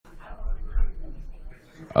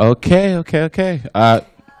Okay.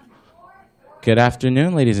 Good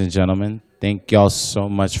afternoon, ladies and gentlemen. Thank y'all so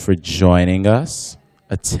much for joining us.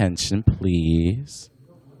 Attention, please.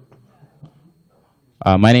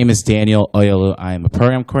 My name is Daniel Oyolu. I am a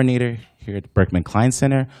program coordinator here at the Berkman Klein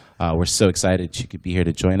Center. We're so excited you could be here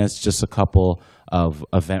to join us. Just a couple of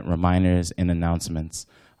event reminders and announcements.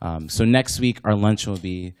 So next week, our lunch will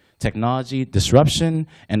be Technology, Disruption,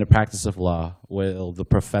 and the Practice of Law. Will the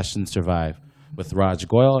Profession Survive? With Raj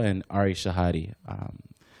Goyal and Ari Shahadi.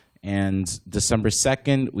 And December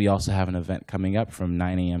 2nd, we also have an event coming up from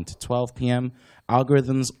 9 a.m. to 12 p.m.,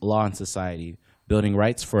 Algorithms, Law, and Society, Building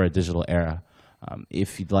Rights for a Digital Era.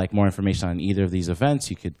 If you'd like more information on either of these events,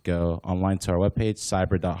 you could go online to our webpage,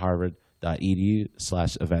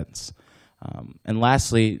 cyber.harvard.edu/events. And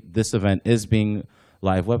lastly, this event is being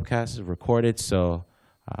live webcast, recorded, so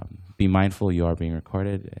be mindful you are being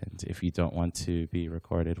recorded. And if you don't want to be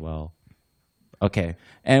recorded, well, okay,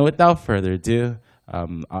 and without further ado,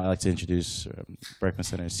 I'd like to introduce Berkman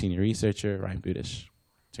Center Senior Researcher Ryan Budish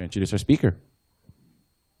to introduce our speaker.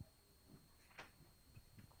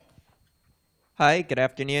 Hi, good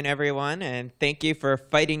afternoon, everyone, and thank you for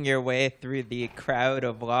fighting your way through the crowd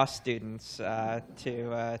of law students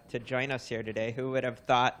to join us here today. Who would have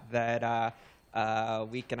thought that a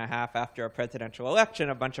week and a half after a presidential election,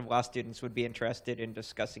 a bunch of law students would be interested in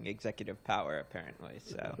discussing executive power, apparently.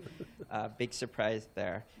 So big surprise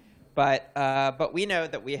there. But we know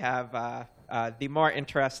that we have the more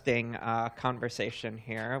interesting conversation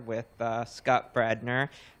here with Scott Bradner.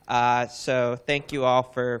 So thank you all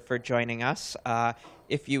for joining us.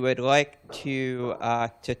 If you would like to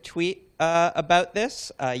tweet about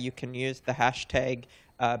this, you can use the hashtag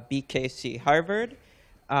BKCHarvard.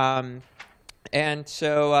 And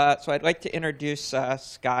so I'd like to introduce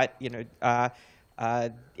Scott.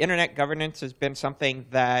 Internet governance has been something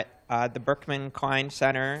that the Berkman Klein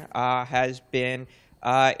Center has been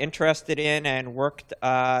interested in and worked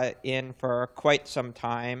in for quite some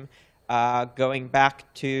time, going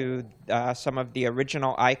back to some of the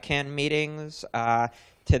original ICANN meetings,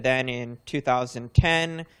 to then in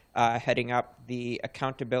 2010, heading up the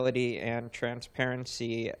Accountability and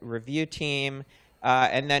Transparency Review Team,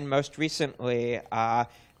 and then most recently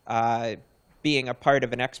being a part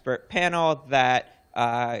of an expert panel that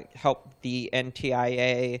helped the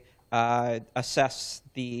NTIA assess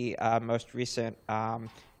the most recent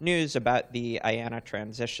news about the IANA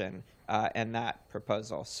transition and that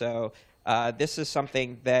proposal. So this is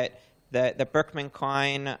something that Berkman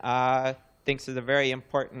Klein thinks is a very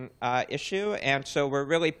important issue, and so we're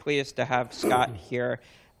really pleased to have Scott here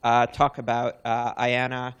talk about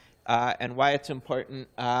IANA and why it's important,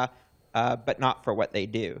 but not for what they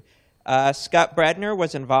do. Scott Bradner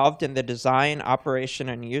was involved in the design, operation,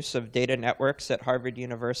 and use of data networks at Harvard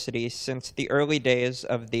University since the early days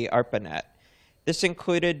of the ARPANET. This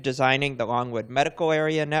included designing the Longwood Medical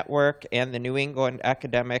Area network and the New England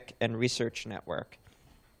Academic and Research Network.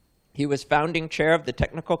 He was founding chair of the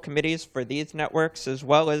technical committees for these networks, as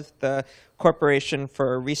well as the Corporation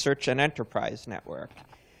for Research and Enterprise Network.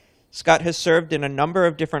 Scott has served in a number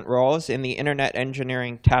of different roles in the Internet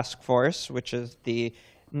Engineering Task Force, which is the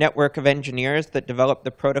network of engineers that develop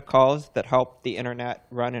the protocols that help the Internet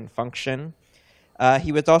run and function.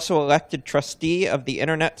 He was also elected trustee of the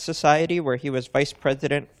Internet Society, where he was vice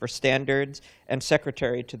president for standards and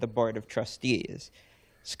secretary to the board of trustees.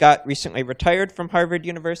 Scott recently retired from Harvard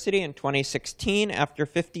University in 2016 after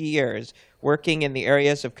 50 years working in the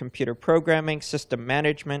areas of computer programming, system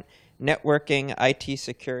management, networking, IT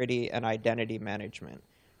security, and identity management.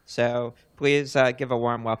 So please give a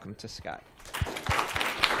warm welcome to Scott.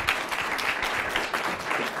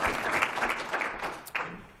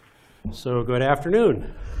 So good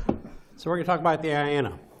afternoon. So we're going to talk about the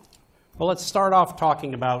IANA. Well, let's start off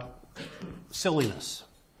talking about silliness,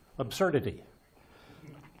 absurdity.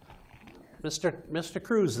 Mr.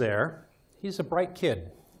 Cruz there, he's a bright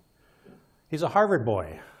kid. He's a Harvard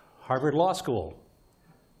boy, Harvard Law School.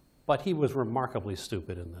 But he was remarkably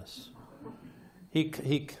stupid in this. He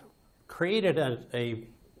created a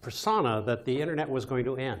persona that the internet was going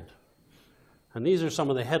to end. And these are some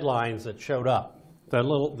of the headlines that showed up.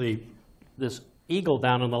 This eagle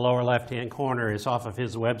down in the lower left-hand corner is off of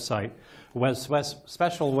his website,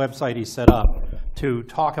 special website he set up to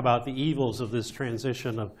talk about the evils of this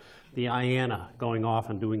transition of the IANA going off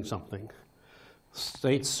and doing something.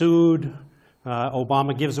 States sued.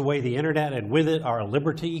 Obama gives away the internet, and with it, our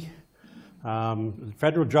liberty. The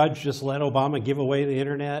federal judge just let Obama give away the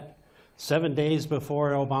internet. 7 days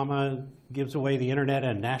before Obama gives away the internet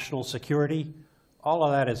and national security. All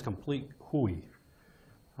of that is complete hooey.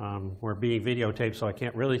 We're being videotaped, so I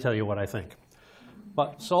can't really tell you what I think.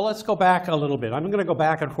 So let's go back a little bit. I'm going to go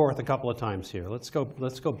back and forth a couple of times here. Let's go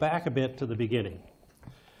back a bit to the beginning.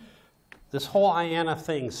 This whole IANA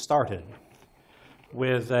thing started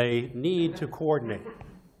with a need to coordinate.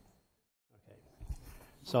 Okay.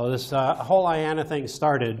 So this whole IANA thing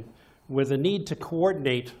started with a need to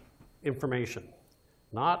coordinate information,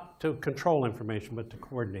 not to control information, but to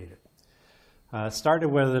coordinate it. It started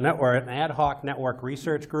with an ad hoc network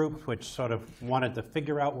research group, which sort of wanted to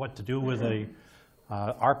figure out what to do with a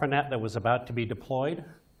ARPANET that was about to be deployed.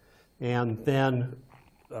 And then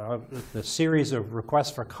the series of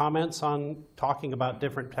requests for comments on talking about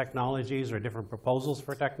different technologies or different proposals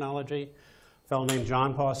for technology. A fellow named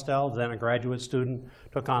John Postel, then a graduate student,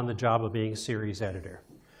 took on the job of being series editor.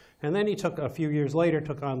 And then he a few years later,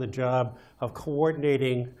 took on the job of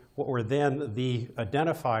coordinating what were then the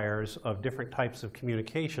identifiers of different types of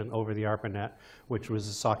communication over the ARPANET, which was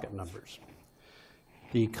the socket numbers.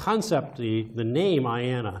 The concept, the name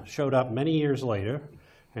IANA, showed up many years later,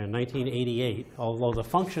 in 1988, although the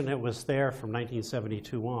function that was there from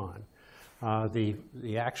 1972 on. The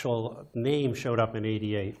actual name showed up in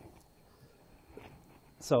 '88.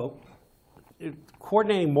 So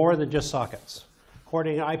coordinating more than just sockets.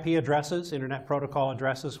 Coordinating IP addresses, Internet Protocol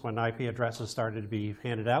addresses, when IP addresses started to be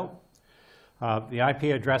handed out. The IP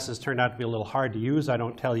addresses turned out to be a little hard to use. I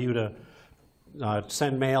don't tell you to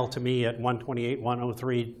send mail to me at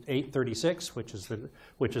 128.103.836, which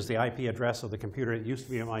is the IP address of the computer that used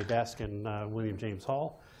to be at my desk in William James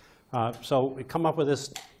Hall. So we come up with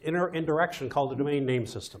this indirection called the domain name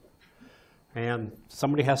system. And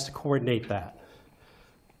somebody has to coordinate that.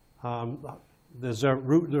 There's the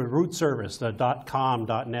root service, the .com,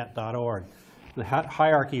 .net, .org. The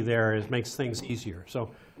hierarchy there makes things easier. So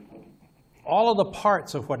all of the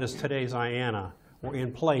parts of what is today's IANA were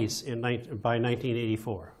in place by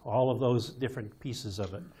 1984. All of those different pieces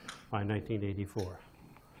of it by 1984.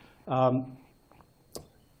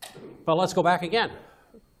 But let's go back again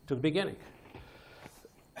to the beginning.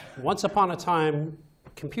 Once upon a time,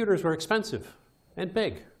 computers were expensive and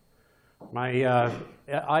big. My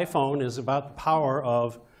iPhone is about the power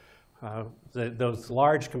of those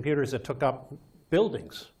large computers that took up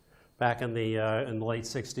buildings back in the late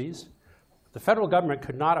 60s. The federal government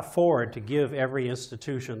could not afford to give every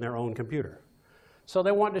institution their own computer. So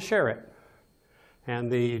they wanted to share it.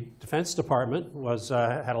 And the Defense Department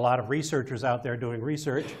had a lot of researchers out there doing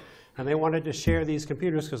research, and they wanted to share these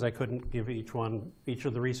computers because they couldn't give each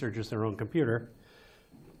of the researchers their own computer.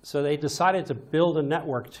 So they decided to build a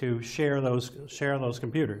network to share those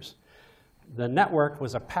computers. The network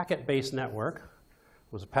was a packet-based network.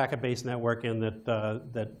 It was a packet-based network in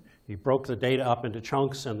that you broke the data up into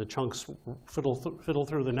chunks, and the chunks fiddle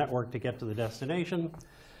through the network to get to the destination.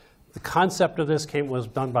 The concept of this was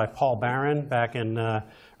done by Paul Barron back in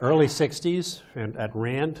early 60s at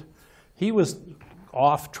RAND. He was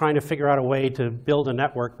off trying to figure out a way to build a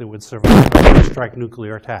network that would survive a first-strike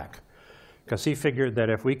nuclear attack. Because he figured that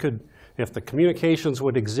if the communications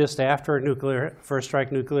would exist after a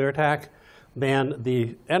first-strike nuclear attack, then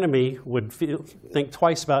the enemy would think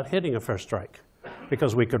twice about hitting a first strike,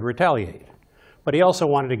 because we could retaliate. But he also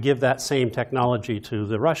wanted to give that same technology to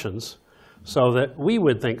the Russians so that we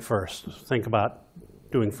would think about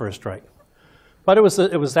doing first strike. But it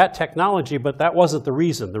was that technology, but that wasn't the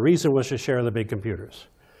reason. The reason was to share the big computers.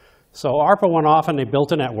 So ARPA went off and they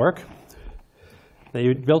built a network.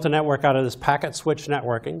 They built a network out of this packet switched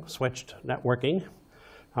networking.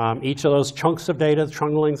 Each of those chunks of data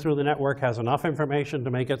trundling through the network has enough information to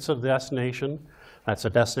make it to the destination. That's a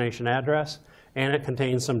destination address. And it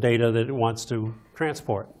contains some data that it wants to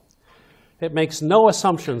transport. It makes no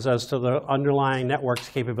assumptions as to the underlying network's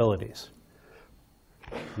capabilities.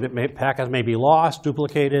 Packets may be lost,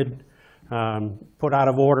 duplicated, put out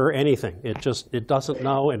of order, anything. It doesn't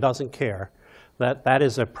know, it doesn't care.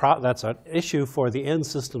 That's an issue for the end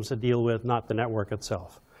systems to deal with, not the network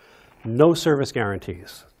itself. No service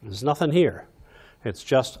guarantees. There's nothing here. It's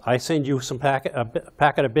just, I send you some packet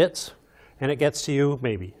of bits, and it gets to you,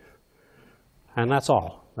 maybe. And that's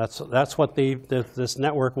all. That's what this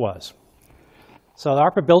network was. So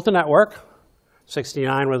ARPA built a network.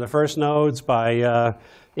 69 were the first nodes. By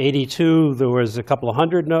 82, there was a couple of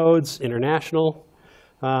hundred nodes, international.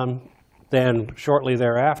 Then shortly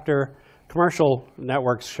thereafter, commercial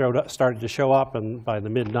networks started to show up, and by the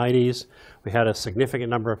mid-90s, we had a significant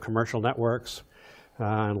number of commercial networks.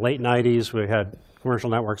 In late 90s, we had commercial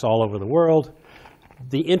networks all over the world.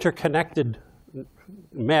 The interconnected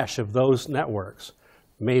mesh of those networks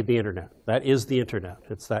made the internet. That is the internet.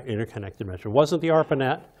 It's that interconnected mesh. It wasn't the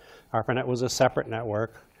ARPANET. ARPANET was a separate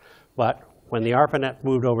network. But when the ARPANET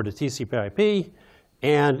moved over to TCP/IP,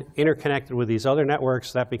 and interconnected with these other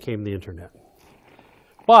networks. That became the internet.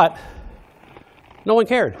 But no one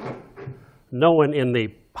cared. No one in the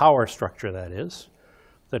power structure, that is.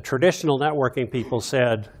 The traditional networking people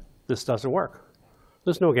said, this doesn't work.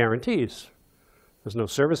 There's no guarantees. There's no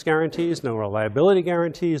service guarantees, no reliability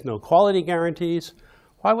guarantees, no quality guarantees.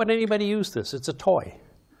 Why would anybody use this? It's a toy.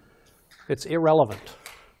 It's irrelevant.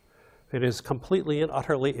 It is completely and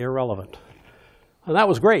utterly irrelevant. And that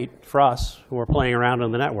was great for us who were playing around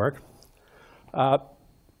on the network. But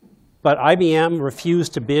IBM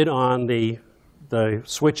refused to bid on the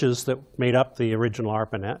switches that made up the original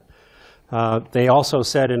ARPANET. They also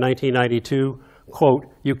said in 1992, quote,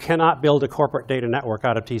 you cannot build a corporate data network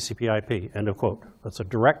out of TCP/IP, end of quote. That's a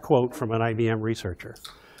direct quote from an IBM researcher.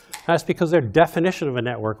 That's because their definition of a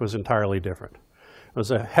network was entirely different. It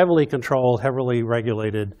was a heavily controlled, heavily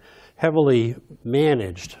regulated, heavily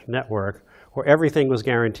managed network where everything was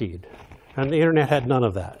guaranteed. And the internet had none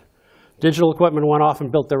of that. Digital equipment went off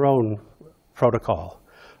and built their own protocol.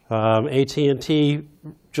 AT&T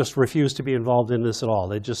just refused to be involved in this at all.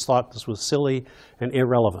 They just thought this was silly and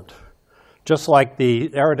irrelevant. Just like the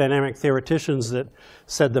aerodynamic theoreticians that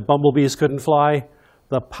said that bumblebees couldn't fly,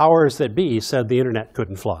 the powers that be said the internet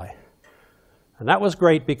couldn't fly. And that was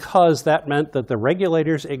great because that meant that the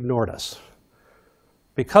regulators ignored us.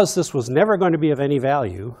 Because this was never going to be of any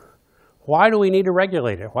value, why do we need to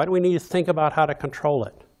regulate it? Why do we need to think about how to control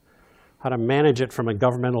it? How to manage it from a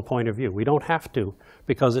governmental point of view? We don't have to,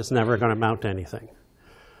 because it's never going to amount to anything.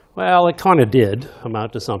 Well, it kind of did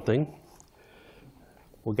amount to something.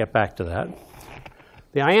 We'll get back to that.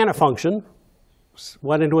 The IANA function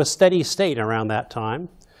went into a steady state around that time,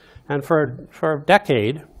 and for a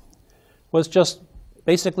decade was just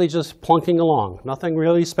basically just plunking along. Nothing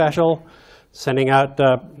really special, sending out,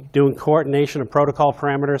 doing coordination of protocol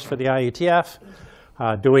parameters for the IETF,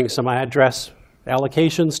 doing some address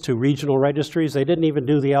allocations to regional registries. They didn't even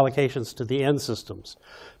do the allocations to the end systems.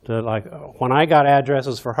 When I got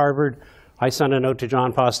addresses for Harvard, I sent a note to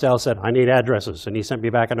John Postel, said, I need addresses. And he sent me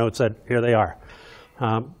back a note, said, here they are.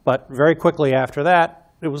 But very quickly after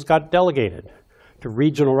that, it got delegated to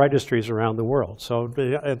regional registries around the world. So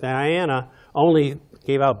the IANA only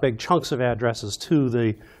gave out big chunks of addresses to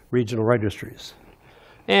the regional registries.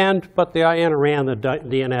 But the IANA ran the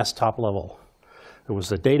DNS top level. It was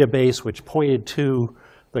the database which pointed to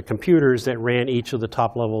the computers that ran each of the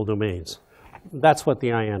top level domains. That's what the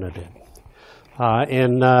IANA did.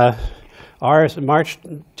 In March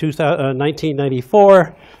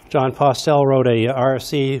 1994, John Postel wrote a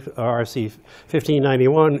RFC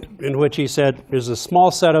 1591, in which he said, there's a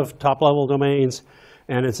small set of top-level domains,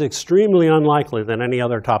 and it's extremely unlikely that any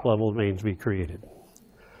other top-level domains be created.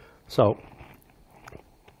 So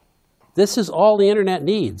this is all the internet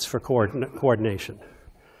needs for coordination.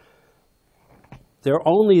 There are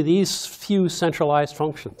only these few centralized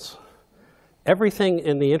functions. Everything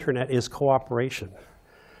in the internet is cooperation.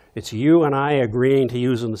 It's you and I agreeing to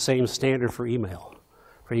use the same standard for email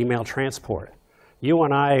transport. You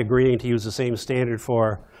and I agreeing to use the same standard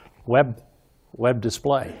for web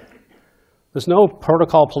display. There's no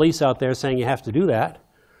protocol police out there saying you have to do that.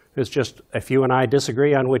 It's just if you and I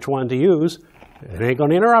disagree on which one to use, it ain't going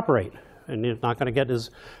to interoperate, and it's not going to get as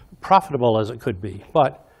profitable as it could be.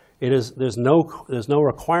 But there's no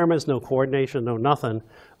requirements, no coordination, no nothing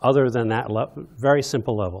other than that very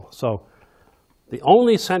simple level. So the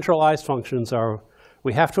only centralized functions are,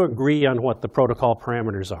 we have to agree on what the protocol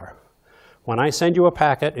parameters are. When I send you a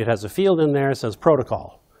packet, it has a field in there that says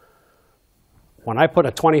protocol. When I put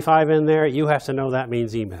a 25 in there, you have to know that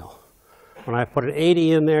means email. When I put an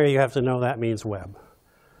 80 in there, you have to know that means web.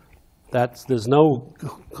 There's no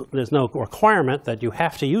requirement that you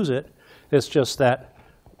have to use it. It's just that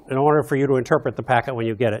in order for you to interpret the packet when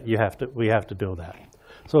you get it, we have to do that.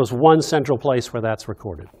 So it's one central place where that's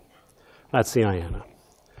recorded. That's the IANA.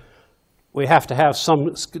 We have to have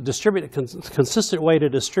some consistent way to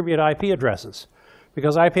distribute IP addresses,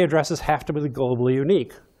 because IP addresses have to be globally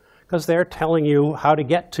unique, because they're telling you how to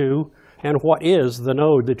get to and what is the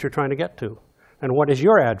node that you're trying to get to, and what is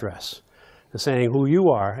your address. It's saying who you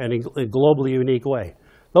are in a globally unique way.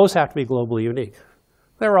 Those have to be globally unique.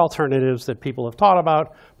 There are alternatives that people have thought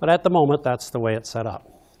about, but at the moment, that's the way it's set up.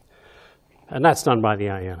 And that's done by the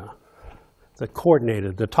IANA.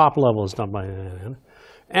 The top level is done by the IANA.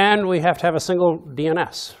 And we have to have a single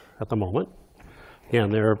DNS at the moment.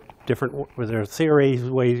 Again, there are theories,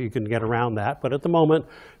 ways you can get around that, but at the moment,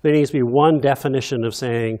 there needs to be one definition of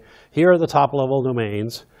saying, here are the top level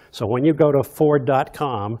domains, so when you go to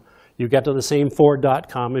Ford.com, you get to the same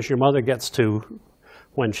Ford.com as your mother gets to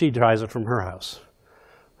when she tries it from her house.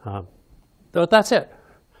 But that's it.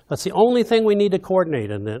 That's the only thing we need to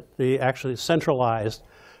coordinate in the actually centralized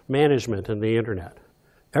management in the internet.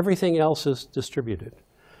 Everything else is distributed.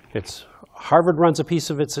 Harvard runs a piece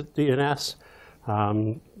of its DNS.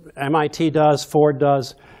 MIT does, Ford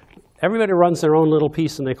does. Everybody runs their own little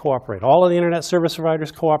piece and they cooperate. All of the internet service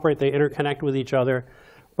providers cooperate, they interconnect with each other,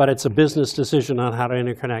 but it's a business decision on how to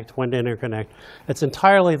interconnect, when to interconnect. It's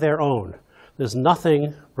entirely their own. There's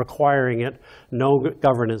nothing requiring it, no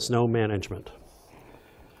governance, no management.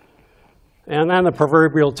 And then the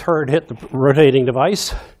proverbial turd hit the rotating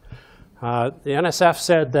device. The NSF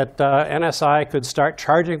said that NSI could start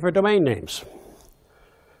charging for domain names.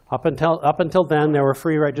 Up until then, there were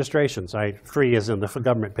free registrations. Free as in the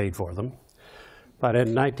government paid for them. But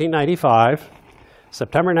in 1995,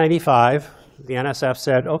 September 95, the NSF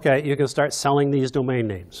said, okay, you can start selling these domain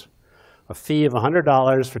names. A fee of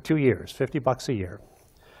 $100 for 2 years, $50 a year.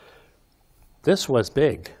 This was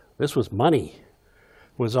big. This was money.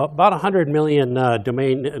 It was about 100 million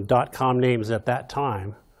domain.com names at that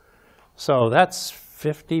time. So that's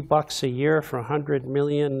 $50 a year for 100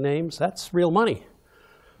 million names. That's real money.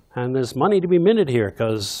 And there's money to be minted here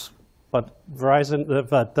but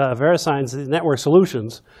VeriSign's Network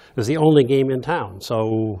Solutions is the only game in town.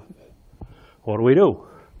 So what do we do?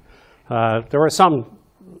 There were some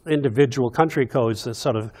individual country codes that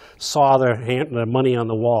sort of saw their money on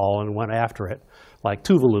the wall and went after it, like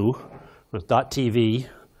Tuvalu with .tv,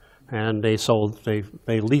 and they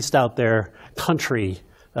leased out their country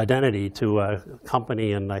identity to a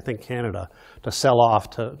company in, I think, Canada to sell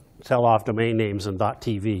off domain names in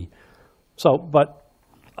 .tv. So, but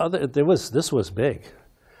this was big.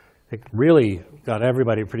 It really got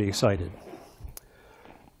everybody pretty excited.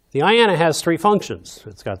 The IANA has 3 functions.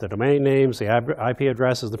 It's got the domain names, the IP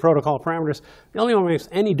addresses, the protocol parameters. The only one that makes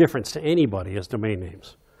any difference to anybody is domain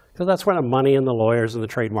names, because that's where the money and the lawyers and the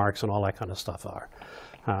trademarks and all that kind of stuff are.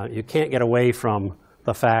 You can't get away from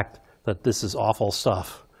the fact that this is awful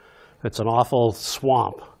stuff. It's an awful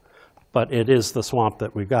swamp, but it is the swamp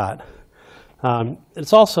that we've got.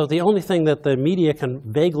 It's also the only thing that the media can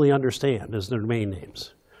vaguely understand is the domain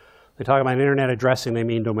names. They talk about internet addressing, they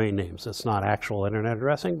mean domain names. It's not actual internet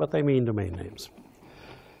addressing, but they mean domain names.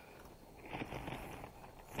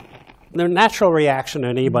 The natural reaction to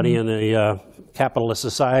anybody in a capitalist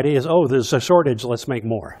society is, oh, there's a shortage, let's make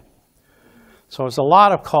more. So it's a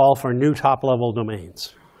lot of call for new top-level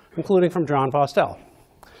domains, including from John Postel.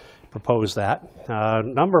 Proposed that. A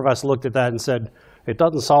number of us looked at that and said, it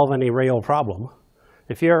doesn't solve any real problem.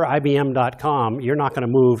 If you're IBM.com, you're not going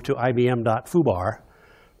to move to IBM.foobar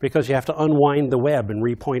because you have to unwind the web and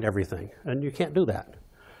repoint everything, and you can't do that.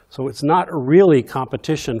 So it's not really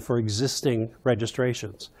competition for existing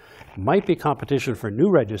registrations. It might be competition for new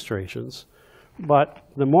registrations, but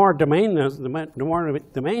the more domains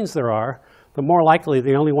there are, the more likely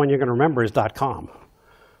the only one you're going to remember is .com.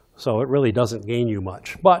 So it really doesn't gain you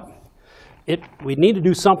much. But we need to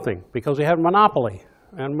do something because we have a monopoly,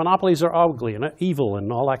 and monopolies are ugly and evil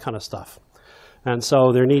and all that kind of stuff. And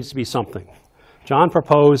so there needs to be something. John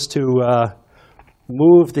proposed to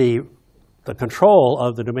move the control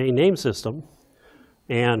of the domain name system,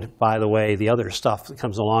 and by the way, the other stuff that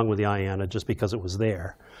comes along with the IANA just because it was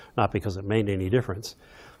there, not because it made any difference,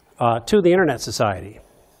 to the Internet Society,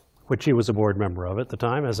 which he was a board member of at the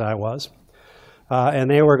time, as I was. And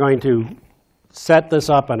they were going to set this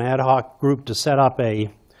up, an ad hoc group to set up a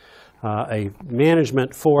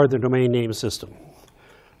management for the domain name system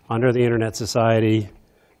under the Internet Society,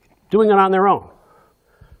 doing it on their own,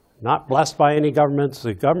 not blessed by any governments.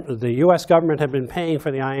 The US government had been paying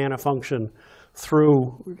for the IANA function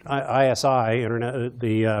through ISI,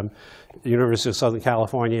 the University of Southern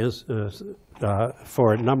California,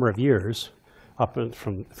 for a number of years, up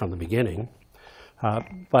from the beginning.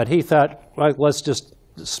 But he thought, well, let's just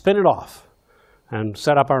spin it off and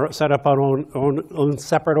set up our own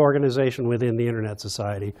separate organization within the Internet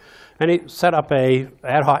Society. And he set up a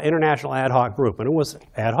international ad hoc group, and it was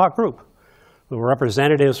ad hoc group. There were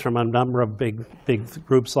representatives from a number of big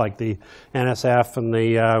groups like the NSF and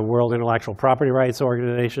the World Intellectual Property Rights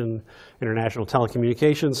Organization, International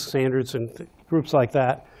Telecommunications Standards, and groups like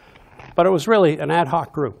that. But it was really an ad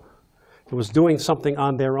hoc group. It was doing something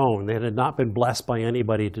on their own. They had not been blessed by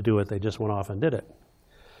anybody to do it. They just went off and did it.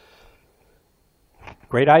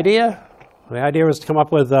 Great idea. The idea was to come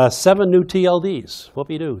up with 7 new TLDs.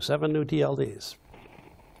 Whoopie-doo, 7 new TLDs.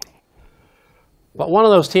 But one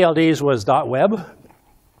of those TLDs was .web,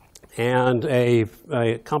 and a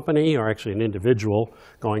company, or actually an individual,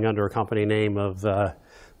 going under a company name of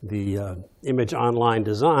the Image Online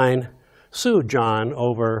Design, sued John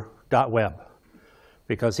over .web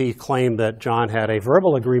because he claimed that John had a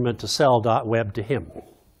verbal agreement to sell .web to him.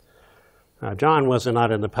 John was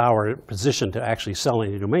not in the power position to actually sell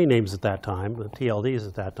any domain names at that time, the TLDs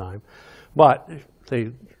at that time, but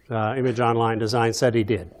the Image Online Design said he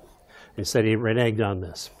did. He said he reneged on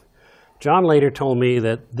this. John later told me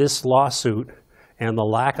that this lawsuit and the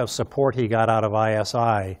lack of support he got out of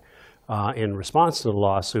ISI in response to the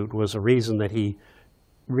lawsuit was a reason that he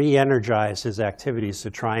re-energized his activities to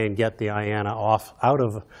try and get the IANA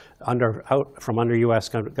out from under U.S.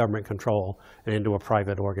 government control and into a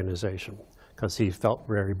private organization, because he felt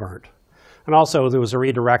very burnt. And also there was a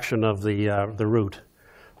redirection of the route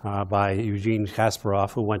by Eugene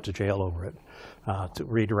Kasparov, who went to jail over it, to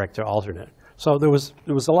redirect to alternate. So there was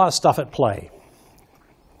a lot of stuff at play.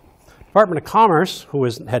 Department of Commerce, who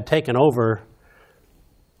had taken over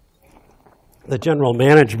the general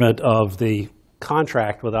management of the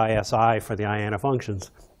contract with ISI for the IANA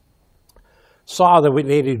functions, saw that we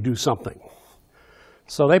needed to do something.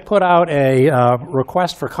 So they put out a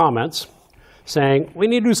request for comments saying, we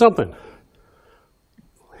need to do something.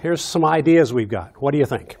 Here's some ideas we've got. What do you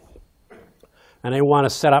think? And they want to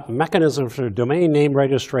set up mechanisms for domain name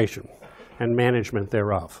registration and management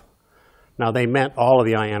thereof. Now, they meant all of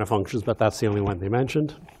the IANA functions, but that's the only one they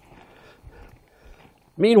mentioned.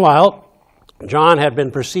 Meanwhile, John had been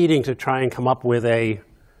proceeding to try and come up with a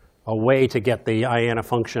way to get the IANA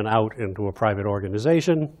function out into a private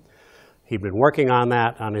organization. He'd been working on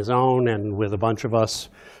that on his own and with a bunch of us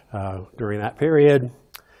during that period,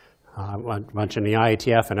 a bunch in the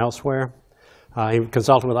IETF and elsewhere. He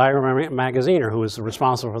consulted with Ira Magaziner, who was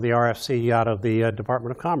responsible for the RFC out of the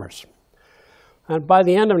Department of Commerce. And by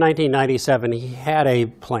the end of 1997, he had a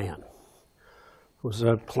plan. It was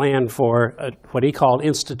a plan for what he called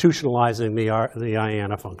institutionalizing the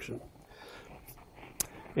IANA function.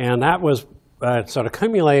 And that was sort of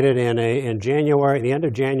accumulated in January, the end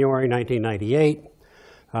of January 1998,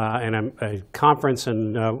 in a conference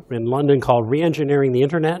in London called Re-engineering the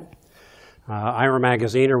Internet. Ira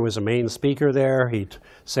Magaziner was a main speaker there. He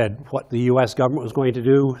said what the US government was going to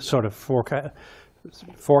do, sort of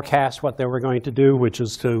forecast what they were going to do, which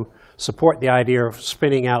is to support the idea of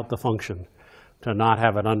spinning out the function, to not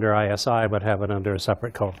have it under ISI, but have it under a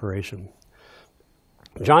separate corporation.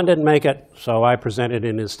 John didn't make it, so I presented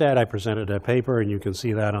it instead. I presented a paper, and you can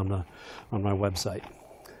see that on my website.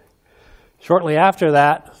 Shortly after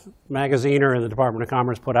that, Magaziner and the Department of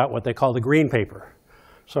Commerce put out what they call the Green Paper,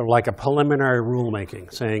 sort of like a preliminary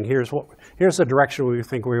rulemaking, saying here's the direction we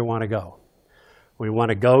think we want to go. We want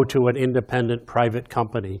to go to an independent private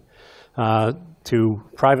company, to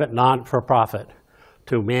private non-for-profit,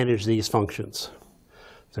 to manage these functions,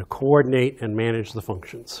 to coordinate and manage the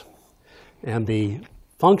functions. And the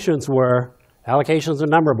functions were allocations of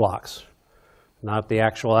number blocks, not the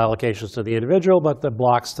actual allocations to the individual, but the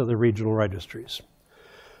blocks to the regional registries.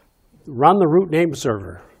 Run the root name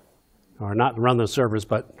server, or not run the servers,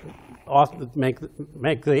 but make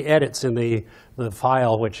the edits in the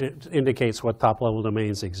file which indicates what top-level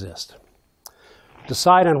domains exist.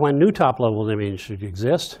 Decide on when new top-level domains should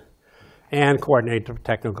exist, and coordinate the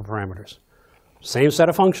technical parameters. Same set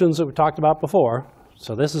of functions that we talked about before.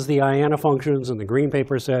 So this is the IANA functions, and the Green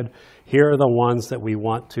Paper said, here are the ones that we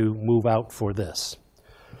want to move out for this.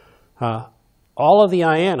 All of the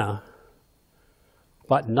IANA,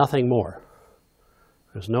 but nothing more.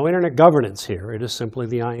 There's no internet governance here. It is simply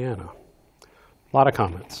the IANA. A lot of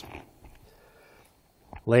comments.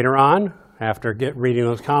 Later on, after reading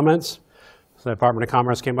those comments, the Department of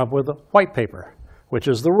Commerce came up with a white paper, which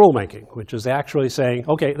is the rulemaking, which is actually saying,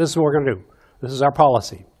 okay, this is what we're going to do. This is our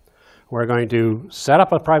policy. We're going to set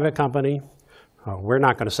up a private company. We're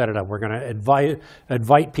not going to set it up. We're going to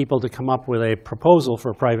invite people to come up with a proposal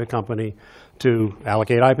for a private company to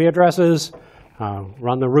allocate IP addresses,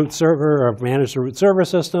 run the root server or manage the root server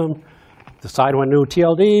system, decide when new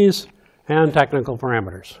TLDs, and technical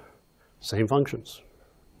parameters. Same functions.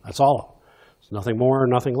 That's all. It's nothing more,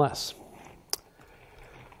 nothing less.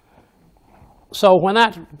 So when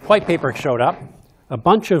that white paper showed up, a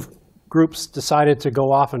bunch of groups decided to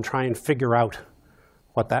go off and try and figure out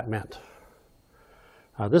what that meant.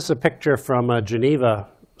 This is a picture from a Geneva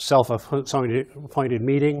self-appointed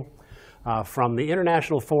meeting from the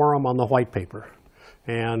International Forum on the White Paper.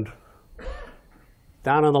 And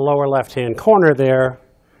down in the lower left-hand corner there,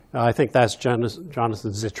 I think that's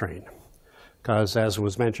Jonathan Zittrain. Because as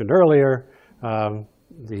was mentioned earlier,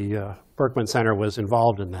 the Berkman Center was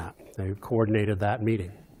involved in that. They coordinated that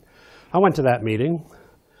meeting. I went to that meeting,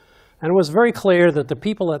 and it was very clear that the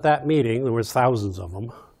people at that meeting, there was thousands of them,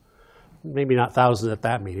 maybe not thousands at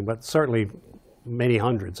that meeting, but certainly many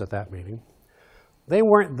hundreds at that meeting, they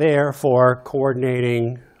weren't there for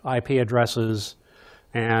coordinating IP addresses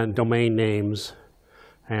and domain names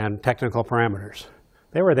and technical parameters.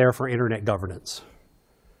 They were there for internet governance.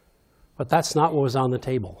 But that's not what was on the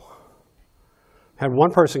table. Had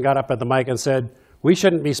one person got up at the mic and said, we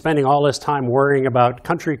shouldn't be spending all this time worrying about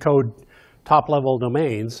country code top-level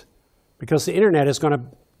domains because the internet is going to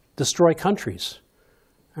destroy countries,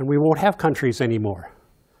 and we won't have countries anymore.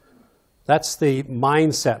 That's the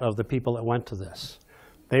mindset of the people that went to this.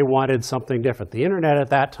 They wanted something different. The internet at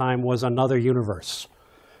that time was another universe,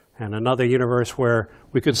 and another universe where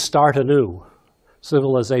we could start anew.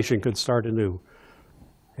 Civilization could start anew.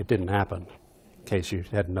 It didn't happen, in case you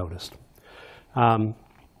hadn't noticed.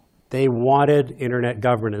 They wanted internet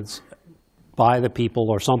governance by the people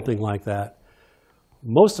or something like that.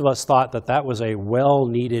 Most of us thought that that was a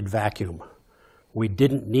well-needed vacuum. We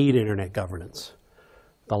didn't need internet governance.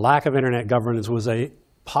 The lack of internet governance was a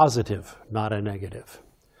positive, not a negative.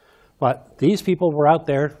 But these people were out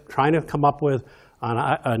there trying to come up with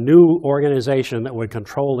a new organization that would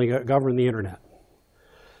control and govern the internet.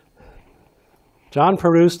 John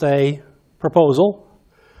produced a proposal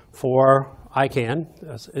for ICANN,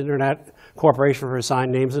 that's Internet Corporation for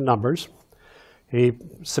Assigned Names and Numbers. He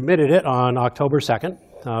submitted it on October 2nd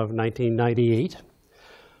of 1998.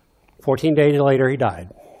 14 days later, he died.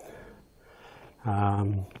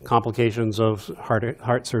 Complications of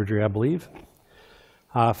heart surgery, I believe.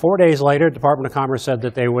 4 days later, the Department of Commerce said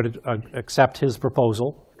that they would accept his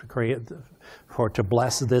proposal to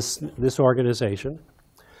bless this organization.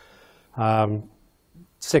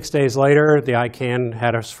 6 days later, the ICANN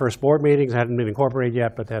had its first board meeting. It hadn't been incorporated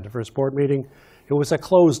yet, but they had the first board meeting. It was a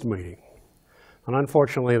closed meeting. And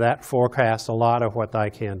unfortunately, that forecast a lot of what the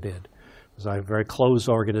ICANN did. It was a very closed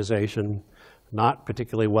organization, not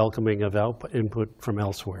particularly welcoming of input from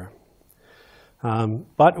elsewhere.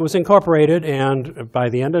 But it was incorporated, and by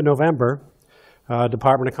the end of November,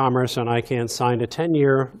 Department of Commerce and ICANN signed a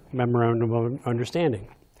 10-year Memorandum of Understanding.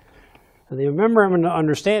 And the Memorandum of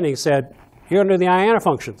Understanding said, you're going to do the IANA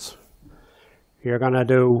functions. You're going to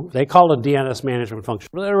do, they call it DNS management functions,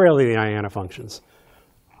 but they're really the IANA functions.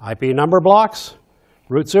 IP number blocks,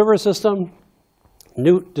 root server system,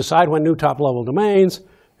 decide when new top-level domains,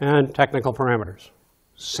 and technical parameters.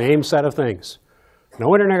 Same set of things.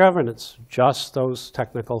 No internet governance, just those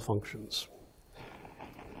technical functions.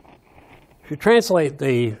 If you translate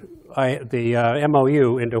the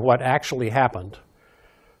MOU into what actually happened,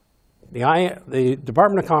 the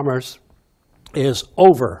Department of Commerce is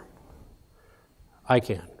over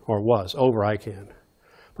ICANN, or was over ICANN.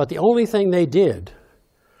 But the only thing they did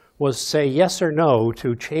was say yes or no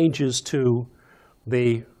to changes to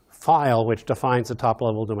the file which defines the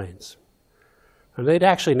top-level domains. And they'd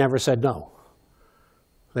actually never said no.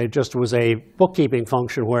 They just was a bookkeeping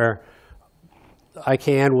function where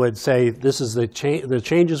ICANN would say, this is the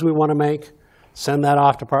changes we want to make, send that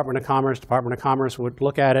off to Department of Commerce. Department of Commerce would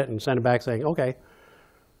look at it and send it back saying, okay.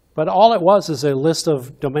 But all it was is a list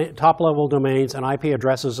of top-level domains and IP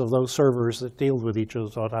addresses of those servers that deal with each of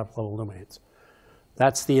those top-level domains.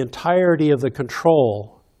 That's the entirety of the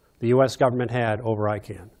control the US government had over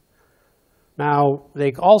ICANN. Now,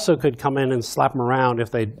 they also could come in and slap them around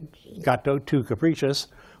if they got too capricious,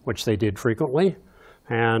 which they did frequently.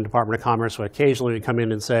 And Department of Commerce would occasionally come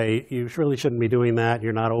in and say, you really shouldn't be doing that,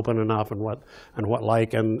 you're not open enough, and what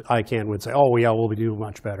like, and ICANN would say, oh, yeah, we'll be doing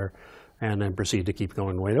much better, and then proceed to keep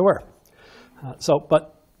going the way they were.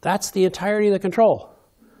 But that's the entirety of the control,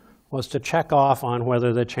 was to check off on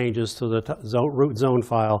whether the changes to the root zone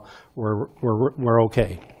file were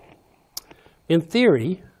okay. In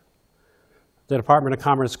theory, the Department of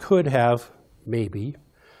Commerce could have, maybe,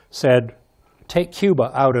 said, take Cuba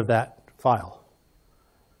out of that file.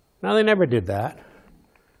 Now, they never did that.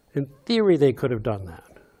 In theory, they could have done that.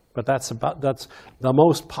 But that's the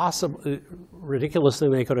most possible ridiculous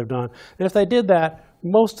thing they could have done. And if they did that,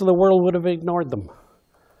 most of the world would have ignored them.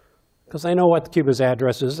 Because they know what Cuba's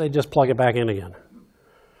address is. They just plug it back in again.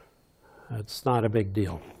 It's not a big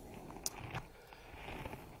deal.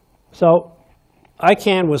 So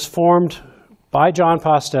ICANN was formed by John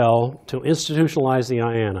Postel to institutionalize the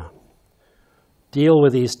IANA. Deal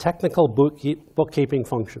with these technical bookkeeping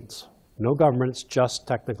functions. No governance, just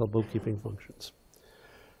technical bookkeeping functions.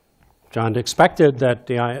 John expected that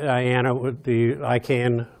the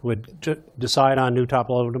ICANN would decide on new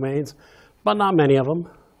top-level domains, but not many of them.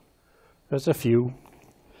 There's a few.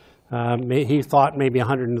 He thought maybe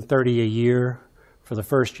 130 a year for the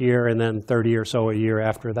first year, and then 30 or so a year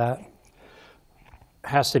after that.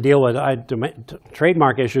 Has to deal with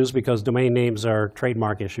trademark issues, because domain names are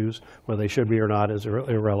trademark issues. Whether they should be or not is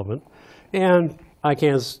irrelevant. And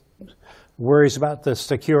ICANN worries about the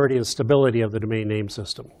security and stability of the domain name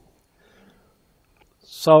system.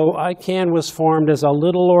 So ICANN was formed as a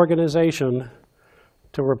little organization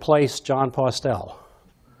to replace John Postel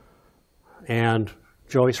and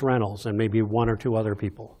Joyce Reynolds and maybe one or two other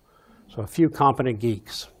people. So a few competent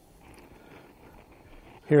geeks.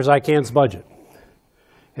 Here's ICANN's budget.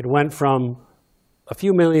 It went from a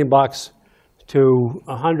few $million to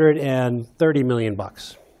 $130 million.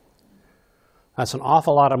 That's an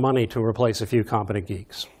awful lot of money to replace a few competent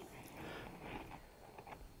geeks.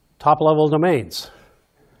 Top-level domains.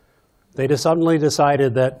 They just suddenly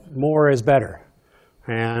decided that more is better,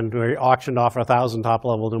 and we auctioned off 1,000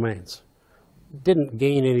 top-level domains. Didn't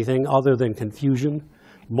gain anything other than confusion.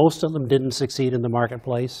 Most of them didn't succeed in the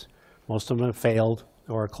marketplace. Most of them have failed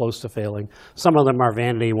or are close to failing. Some of them are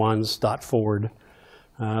vanity ones, .forward.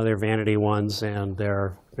 They're vanity ones, and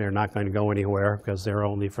they're not going to go anywhere because they're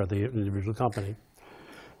only for the individual company.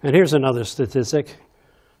 And here's another statistic.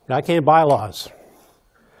 The ICANN bylaws.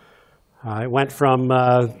 It went from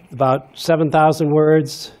about 7,000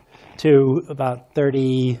 words to about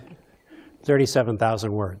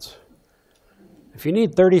 37,000 words. If you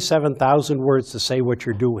need 37,000 words to say what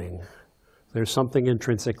you're doing, there's something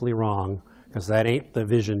intrinsically wrong, because that ain't the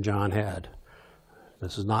vision John had.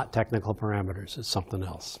 This is not technical parameters, it's something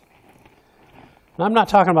else. Now, I'm not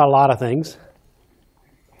talking about a lot of things.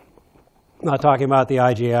 I'm not talking about the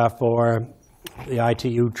IGF or the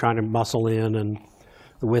ITU trying to muscle in and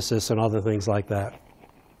the WSIS and other things like that.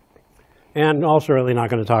 And also really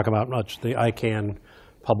not going to talk about much the ICANN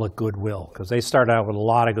public goodwill, because they started out with a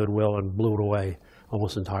lot of goodwill and blew it away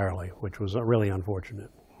almost entirely, which was really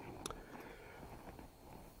unfortunate.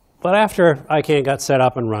 But after ICANN got set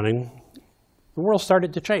up and running, the world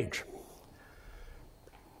started to change.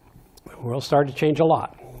 The world started to change a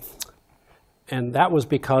lot. And that was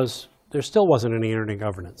because there still wasn't any internet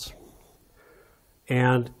governance.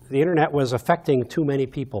 And the internet was affecting too many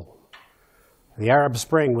people. The Arab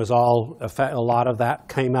Spring was a lot of that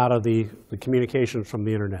came out of the communications from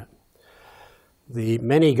the internet.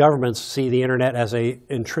 Many governments see the internet as an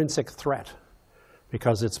intrinsic threat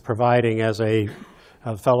because it's providing, as a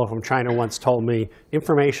fellow from China once told me,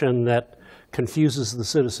 information that confuses the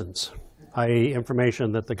citizens, i.e.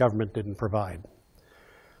 information that the government didn't provide.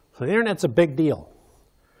 So the internet's a big deal.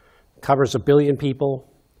 It covers 1 billion people,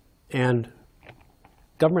 and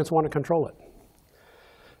governments want to control it.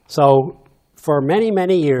 So for many,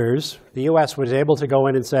 many years, the US was able to go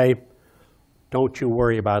in and say, don't you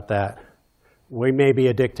worry about that. We may be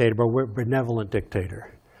a dictator, but we're a benevolent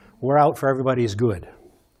dictator. We're out for everybody's good.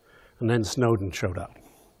 And then Snowden showed up.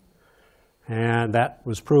 And that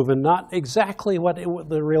was proven not exactly what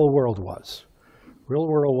the real world was. Real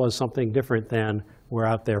world was something different than we're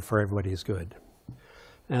out there for everybody's good.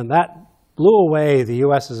 And that blew away the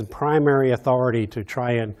US's primary authority to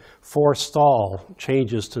try and forestall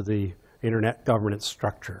changes to the internet governance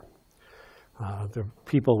structure. The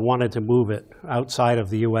people wanted to move it outside of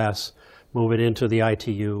the US, move it into the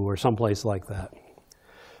ITU or someplace like that.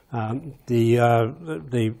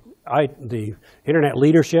 The internet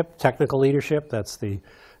leadership, technical leadership, that's the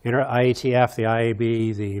IETF, the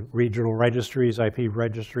IAB, the regional registries, IP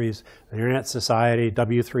registries, the Internet Society,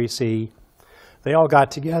 W3C, they all got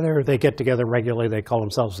together. They get together regularly. They call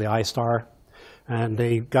themselves the ISTAR. And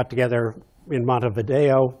they got together in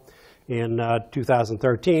Montevideo in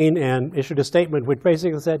 2013 and issued a statement which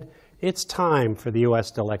basically said, it's time for the US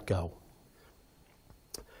to let go.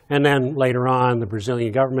 And then later on, the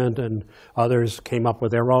Brazilian government and others came up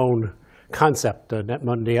with their own concept. Net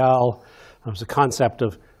Mundial was a concept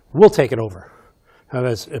of, we'll take it over. It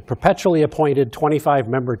was a perpetually appointed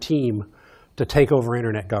 25-member team to take over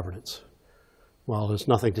internet governance. Well, there's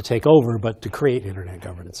nothing to take over but to create internet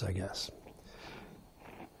governance, I guess.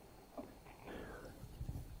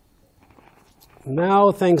 Now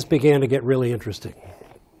things began to get really interesting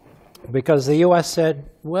because the US said,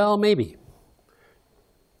 well, maybe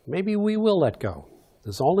we will let go.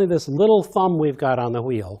 There's only this little thumb we've got on the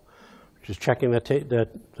wheel, which is checking the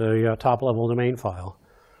top-level domain file.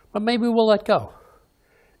 But maybe we'll let go.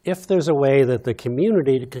 If there's a way that the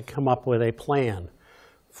community can come up with a plan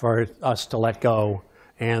for us to let go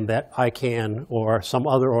and that ICANN or some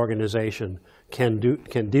other organization can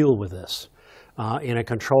deal with this in a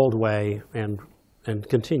controlled way and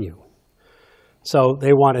continue. So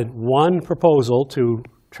they wanted one proposal to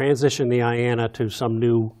transition the IANA to some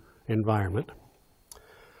new environment.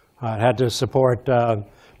 It had to support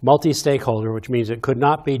multi-stakeholder, which means it could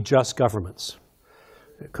not be just governments.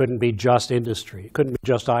 It couldn't be just industry. It couldn't be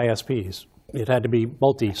just ISPs. It had to be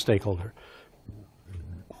multi-stakeholder.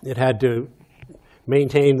 It had to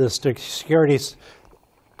maintain the security,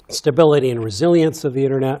 stability, and resilience of the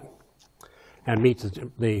internet and meet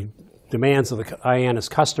the demands of the IANA's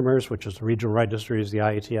customers, which is the regional registries, the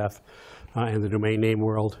IETF, and the domain name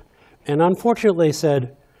world. And unfortunately, they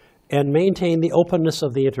said, and maintain the openness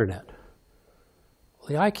of the internet.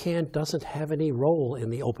 The ICANN doesn't have any role in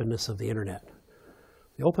the openness of the internet.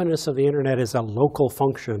 The openness of the internet is a local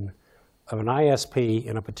function of an ISP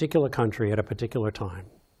in a particular country at a particular time.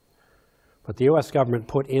 But the US government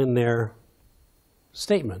put in their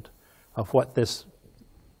statement of what this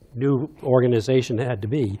new organization had to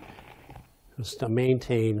be was to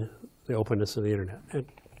maintain the openness of the internet.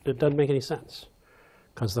 It doesn't make any sense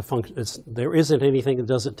because there isn't anything that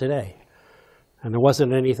does it today, and there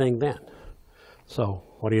wasn't anything then. So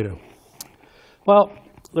what do you do? Well,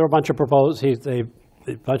 there were a bunch of proposals.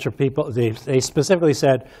 A bunch of people. They specifically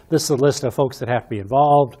said this is a list of folks that have to be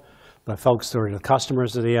involved. The folks who are the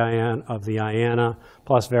customers of the IANA,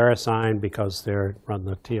 plus VeriSign because they run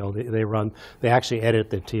the TLD. They actually edit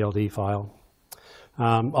the TLD file.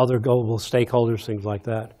 Other global stakeholders, things like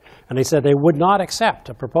that. And they said they would not accept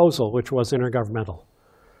a proposal which was intergovernmental.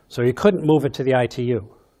 So you couldn't move it to the ITU.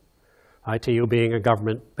 ITU being a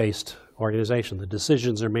government-based organization. The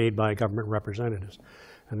decisions are made by government representatives.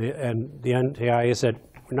 And the NTIA said,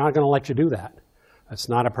 we're not going to let you do that. That's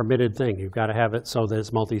not a permitted thing. You've got to have it so that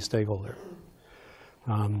it's multi-stakeholder.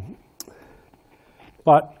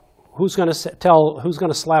 But who's going to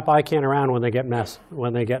slap ICANN around when they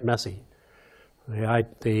get messy?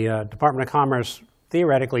 The Department of Commerce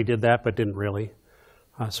theoretically did that, but didn't really.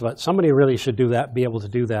 So somebody really should do that, be able to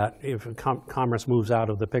do that if commerce moves out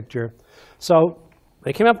of the picture. So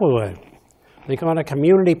they came up with a way. They come on a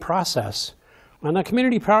community process. And the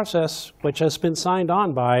community process, which has been signed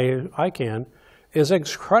on by ICANN, is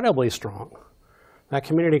incredibly strong. That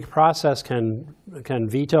community process can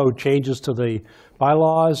veto changes to the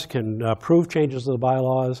bylaws, can approve changes to the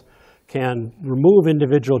bylaws, can remove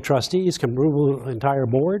individual trustees, can remove the entire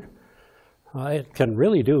board. It can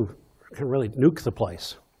really nuke the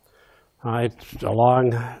place. It's a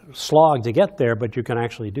long slog to get there, but you can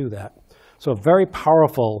actually do that. So a very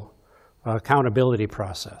powerful accountability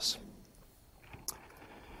process.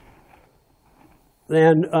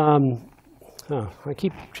 Then, I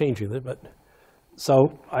keep changing it, but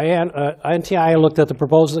so NTIA looked at the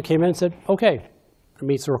proposal that came in and said, okay, it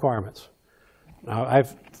meets the requirements. Now,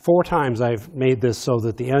 4 times I've made this so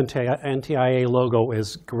that the NTIA logo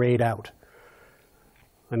is grayed out.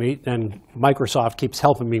 And Microsoft keeps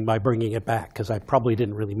helping me by bringing it back, because I probably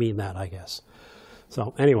didn't really mean that, I guess.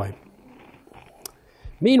 So anyway.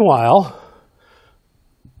 Meanwhile,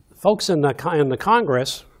 folks in the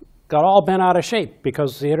Congress got all bent out of shape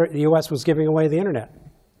because the US was giving away the internet.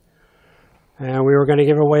 And we were going to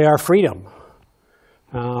give away our freedom.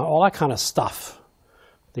 All that kind of stuff.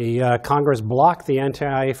 The Congress blocked the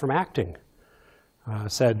NTIA from acting.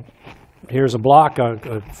 Said, here's a block,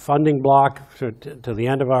 a funding block to the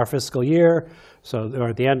end of our fiscal year. Or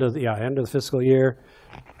at the end of the fiscal year,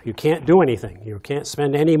 you can't do anything. You can't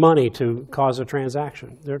spend any money to cause a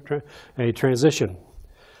transition. The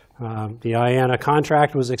IANA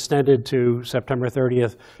contract was extended to September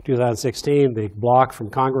 30th, 2016. The block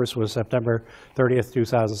from Congress was September 30th,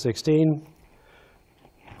 2016.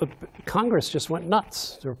 But Congress just went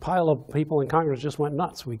nuts. There were a pile of people in Congress just went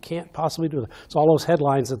nuts. We can't possibly do that. It's all those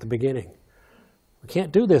headlines at the beginning. We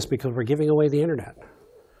can't do this because we're giving away the internet.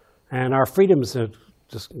 And our freedoms are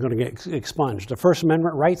just going to get expunged. The First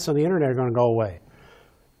Amendment rights on the internet are going to go away.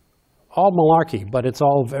 All malarkey, but it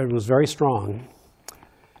was very strong.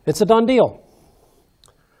 It's a done deal.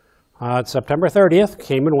 September 30th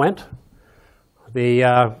came and went.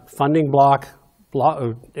 The funding block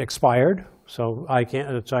expired, so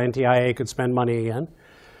NTIA could spend money again.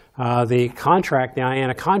 The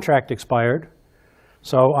IANA contract expired.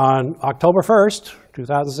 So on October 1st,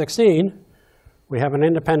 2016, we have an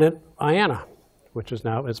independent IANA, which is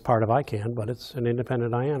now, it's part of ICANN, but it's an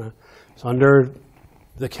independent IANA. It's under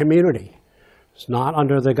the community. It's not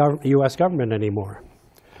under the US government anymore.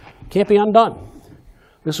 Can't be undone.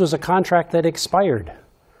 This was a contract that expired.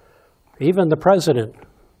 Even the president,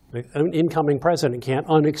 the incoming president, can't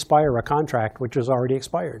unexpire a contract which has already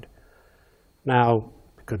expired. Now,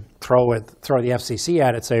 you could throw the FCC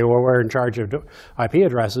at it, say, well, we're in charge of IP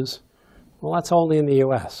addresses. Well, that's only in the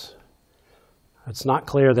US. It's not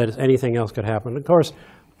clear that anything else could happen. Of course,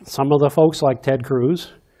 some of the folks like Ted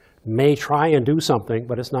Cruz may try and do something,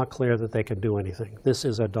 but it's not clear that they can do anything. This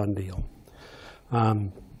is a done deal.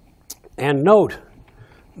 And note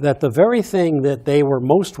that the very thing that they were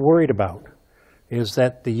most worried about is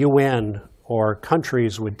that the UN or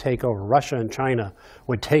countries would take over, Russia and China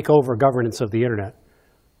would take over governance of the internet.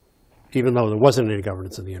 Even though there wasn't any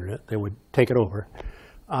governance of the internet, they would take it over.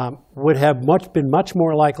 would have been much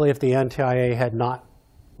more likely if the NTIA had not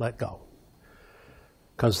let go.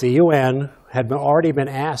 Because the UN had already been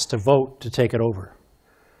asked to vote to take it over.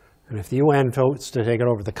 And if the UN votes to take it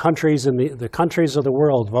over, the countries of the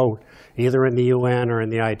world vote, either in the UN or in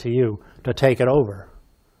the ITU, to take it over,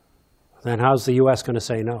 then how's the US going to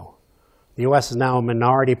say no? The US is now a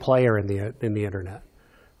minority player in the Internet.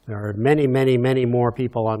 There are many, many, many more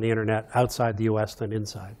people on the Internet outside the US than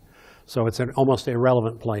inside. So it's an almost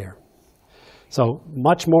irrelevant player. So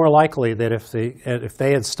much more likely that if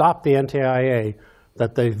they had stopped the NTIA,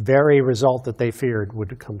 that the very result that they feared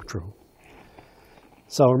would come true.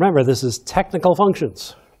 So remember, this is technical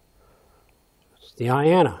functions. It's the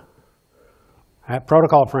IANA.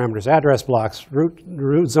 Protocol parameters, address blocks,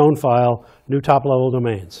 root zone file, new top-level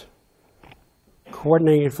domains.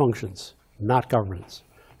 Coordinated functions, not governance.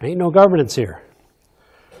 Ain't no governance here.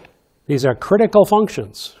 These are critical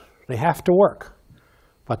functions. They have to work,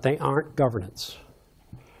 but they aren't governance.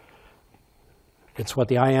 It's what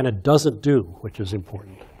the IANA doesn't do, which is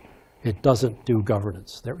important. It doesn't do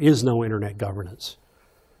governance. There is no Internet governance.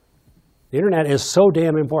 The Internet is so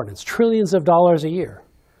damn important. It's trillions of dollars a year.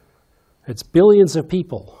 It's billions of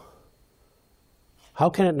people. How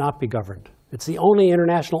can it not be governed? It's the only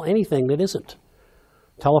international anything that isn't.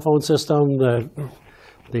 Telephone system, the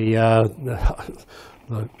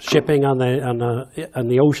shipping on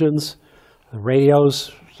the oceans, the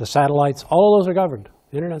radios, the satellites, all of those are governed.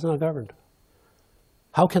 The Internet's not governed.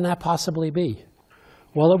 How can that possibly be?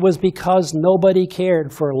 Well, it was because nobody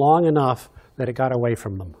cared for long enough that it got away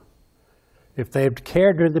from them. If they had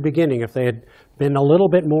cared at the beginning, if they had been a little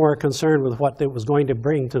bit more concerned with what it was going to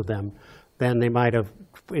bring to them, then they might have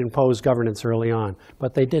imposed governance early on.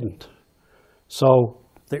 But they didn't. So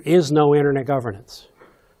there is no Internet governance.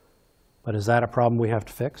 But is that a problem we have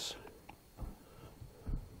to fix?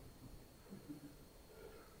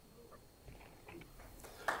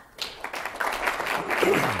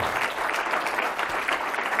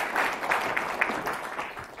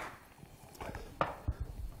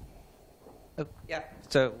 Yeah,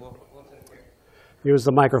 so we'll sit here. Use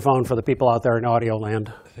the microphone for the people out there in audio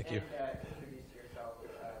land. Thank you. Introduce yourself.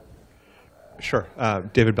 Sure.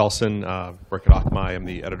 David Belson, work at Akamai. I'm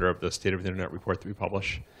the editor of the State of the Internet report that we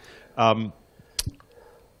publish. Under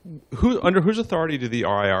whose authority do the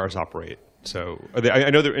RIRs operate? So I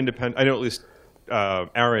know they're independent. I know at least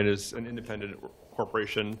ARPANET is an independent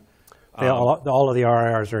corporation. All of the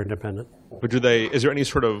RIRs are independent. But is there any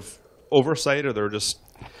sort of oversight, or they're just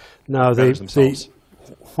no?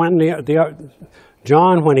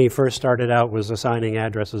 John, when he first started out, was assigning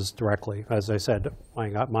addresses directly. As I said, I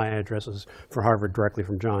got my addresses for Harvard directly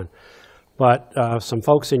from John. But some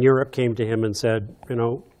folks in Europe came to him and said,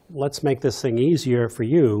 let's make this thing easier for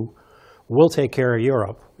you. We'll take care of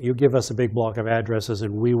Europe. You give us a big block of addresses,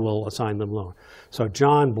 and we will assign them lower. So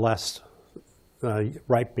John blessed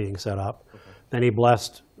RIPE being set up. Okay. Then he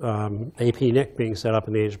blessed APNIC being set up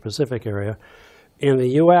in the Asia-Pacific area. In the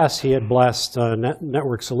US, he had blessed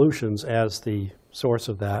Network Solutions as the source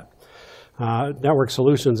of that. Network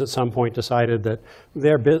Solutions at some point decided that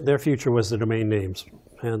their future was the domain names,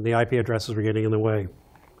 and the IP addresses were getting in the way.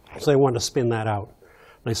 So they wanted to spin that out.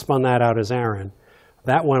 They spun that out as ARIN.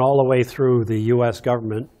 That went all the way through the US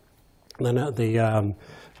government, the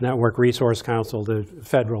Network Resource Council, the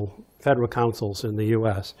federal councils in the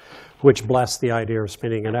US, which blessed the idea of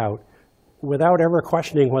spinning it out, without ever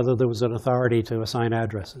questioning whether there was an authority to assign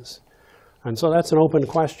addresses. And so that's an open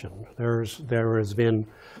question. There has been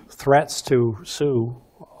threats to sue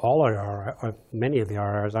many of the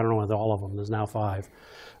RRs, I don't know whether all of them, there's now 5,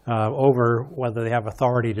 over whether they have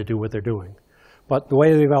authority to do what they're doing. But the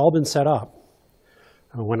way they've all been set up,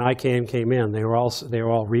 when I came in, they were all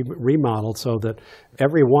remodeled so that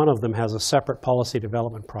every one of them has a separate policy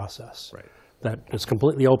development process. Right. That is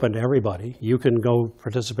completely open to everybody. You can go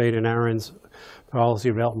participate in ARIN's policy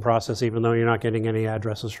development process even though you're not getting any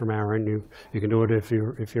addresses from ARIN. You can do it if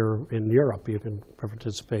you're in Europe. You can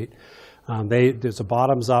participate. There's a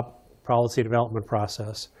bottoms-up policy development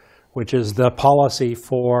process, which is the policy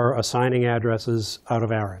for assigning addresses out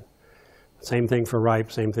of ARIN. Same thing for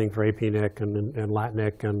RIPE, same thing for APNIC and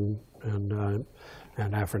LATNIC and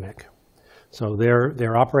AFRINIC. So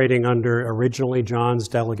they're operating under originally John's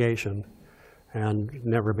delegation and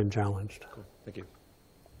never been challenged. Cool. Thank you.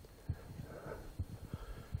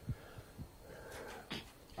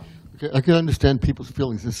 Okay, I can understand people's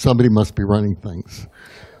feelings that somebody must be running things.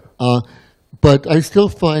 But I still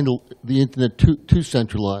find the internet too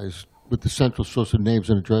centralized with the central source of names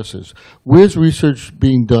and addresses. Where's research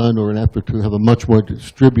being done or an effort to have a much more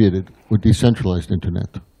distributed or decentralized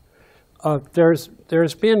internet?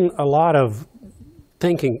 There's been a lot of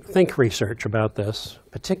think research about this,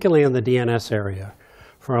 particularly in the DNS area,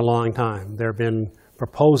 for a long time. There have been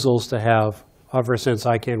proposals to have, ever since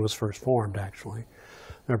ICANN was first formed, actually,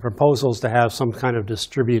 there are proposals to have some kind of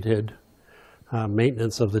distributed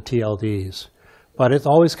maintenance of the TLDs. But it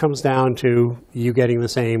always comes down to you getting the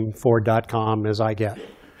same Ford.com as I get.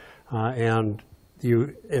 And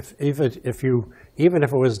even if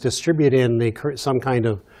it was distributed in some kind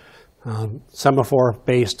of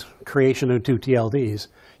semaphore-based creation of two TLDs,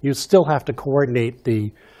 you still have to coordinate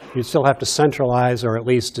you still have to centralize or at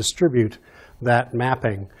least distribute that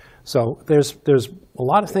mapping. So there's a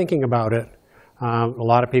lot of thinking about it. A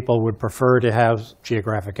lot of people would prefer to have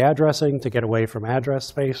geographic addressing to get away from address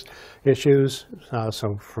space issues,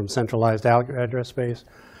 so from centralized address space.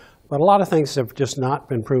 But a lot of things have just not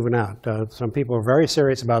been proven out. Some people are very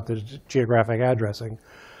serious about the geographic addressing.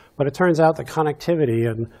 But it turns out the connectivity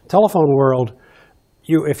and telephone world,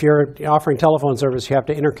 if you're offering telephone service, you have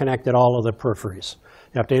to interconnect at all of the peripheries.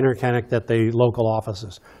 You have to interconnect at the local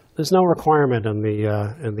offices. There's no requirement in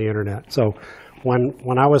the internet. So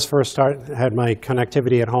when I was first had my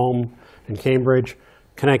connectivity at home in Cambridge,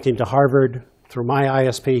 connecting to Harvard through my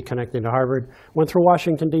ISP, connecting to Harvard, went through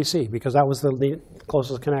Washington, D.C., because that was the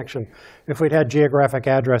closest connection. If we'd had geographic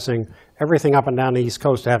addressing, everything up and down the East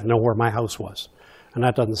Coast would have to know where my house was. And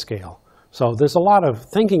that doesn't scale. So there's a lot of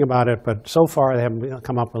thinking about it, but so far they haven't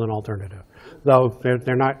come up with an alternative. Though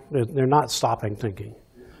they're not stopping thinking.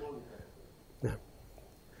 Yeah.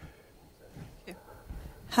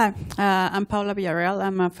 Hi, I'm Paula Villarreal.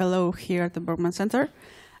 I'm a fellow here at the Berkman Center.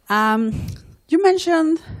 You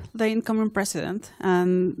mentioned the incoming president,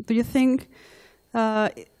 and do you think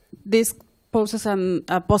this poses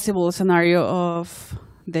a possible scenario of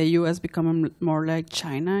the U.S. becoming more like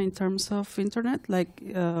China in terms of internet, like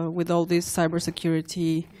with all this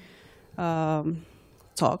cybersecurity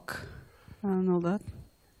talk and all that?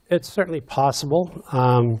 It's certainly possible.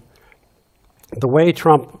 The way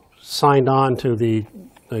Trump signed on to the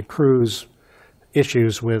cruise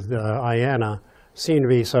issues with IANA seemed to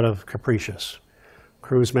be sort of capricious.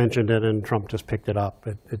 Cruz mentioned it and Trump just picked it up.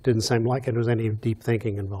 It didn't seem like there was any deep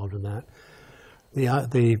thinking involved in that.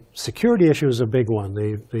 The security issue is a big one.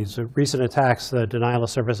 These recent attacks, the denial of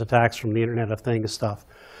service attacks from the Internet of Things stuff,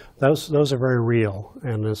 those are very real.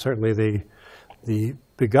 And certainly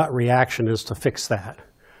the gut reaction is to fix that.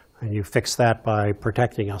 And you fix that by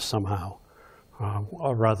protecting us somehow,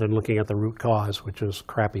 rather than looking at the root cause, which is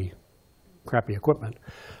crappy equipment.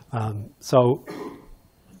 So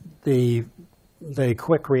the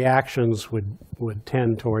quick reactions would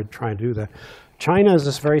tend toward trying to do that. China is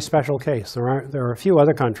this very special case. There are a few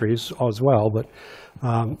other countries as well, but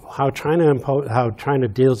how China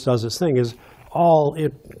does its thing is all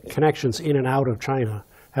connections in and out of China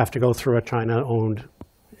have to go through a China-owned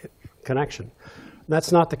connection.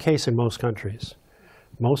 That's not the case in most countries.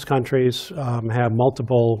 Most countries have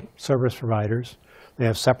multiple service providers. They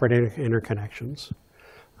have separate interconnections,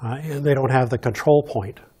 and they don't have the control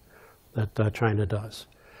point that China does.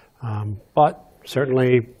 But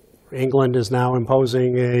certainly, England is now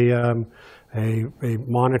imposing a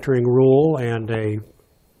monitoring rule and a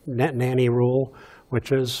net nanny rule,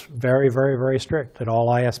 which is very, very, very strict, that all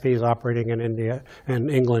ISPs operating in India and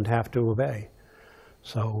England have to obey.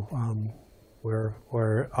 So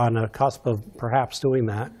we're on a cusp of perhaps doing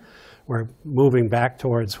that. We're moving back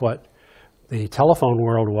towards what the telephone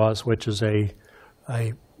world was, which is a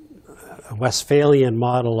Westphalian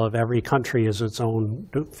model of every country is its own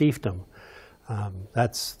fiefdom.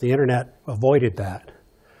 The internet avoided that,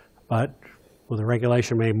 but the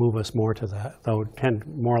regulation may move us more to that, though it tend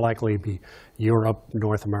more likely to be Europe,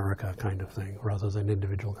 North America kind of thing, rather than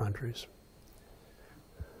individual countries.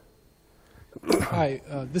 Hi,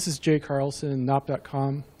 this is Jay Carlson,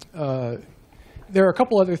 Nop.com. There are a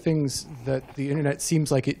couple other things that the internet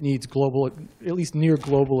seems like it needs global, at least near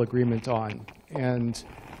global agreement on, and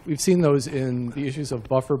we've seen those in the issues of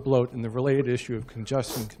buffer bloat and the related issue of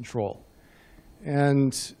congestion control.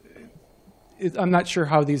 And I'm not sure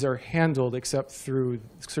how these are handled except through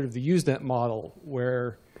sort of the Usenet model,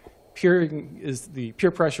 where peer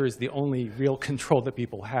pressure is the only real control that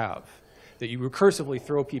people have, that you recursively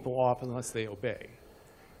throw people off unless they obey.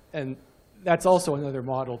 And that's also another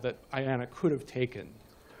model that IANA could have taken.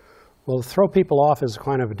 Well, throw people off is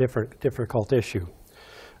kind of a difficult issue.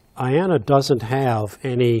 IANA doesn't have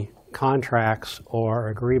any contracts or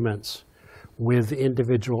agreements with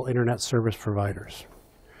individual internet service providers,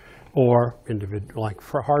 or like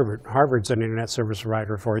for Harvard. Harvard's an internet service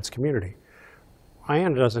provider for its community.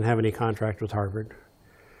 IANA doesn't have any contract with Harvard.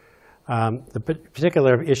 The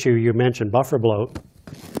particular issue you mentioned, buffer bloat,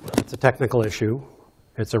 it's a technical issue.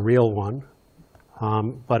 It's a real one.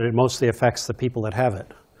 but it mostly affects the people that have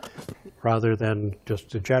it, rather than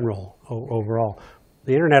just the general overall.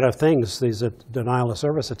 The Internet of Things, these denial of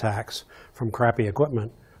service attacks from crappy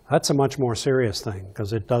equipment, that's a much more serious thing,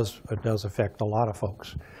 because it does affect a lot of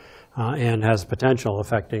folks, and has potential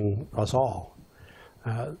affecting us all.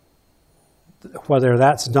 Whether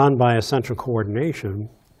that's done by a central coordination,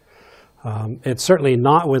 it's certainly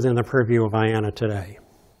not within the purview of IANA today.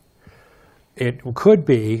 It could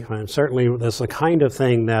be, and certainly that's the kind of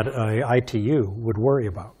thing that ITU would worry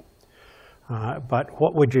about. But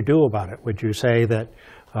what would you do about it? Would you say that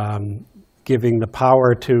giving the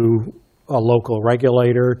power to a local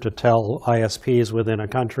regulator to tell ISPs within a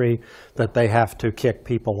country that they have to kick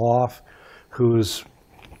people off whose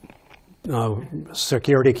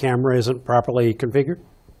security camera isn't properly configured?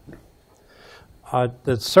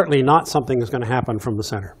 That's certainly not something that's going to happen from the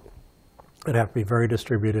center. It'd have to be very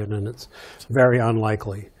distributed, and it's very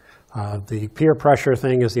unlikely. The peer pressure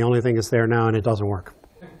thing is the only thing that's there now, and it doesn't work.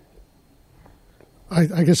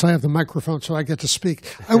 I guess I have the microphone, so I get to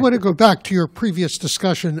speak. I want to go back to your previous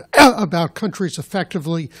discussion about countries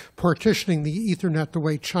effectively partitioning the Ethernet the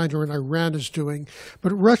way China and Iran is doing.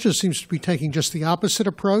 But Russia seems to be taking just the opposite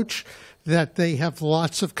approach, that they have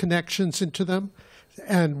lots of connections into them.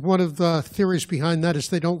 And one of the theories behind that is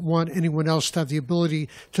they don't want anyone else to have the ability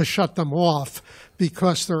to shut them off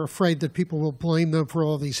because they're afraid that people will blame them for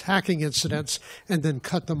all these hacking incidents and then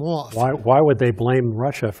cut them off. Why would they blame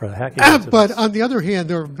Russia for the hacking incidents? But on the other hand,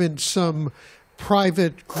 there have been some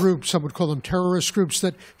private groups, some would call them terrorist groups,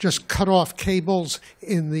 that just cut off cables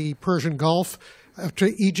in the Persian Gulf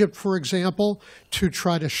to Egypt, for example, to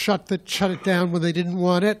try to shut it down when they didn't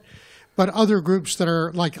want it. But other groups that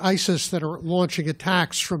are like ISIS that are launching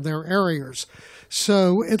attacks from their areas.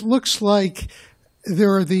 So it looks like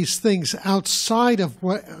there are these things outside of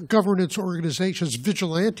what governance organizations,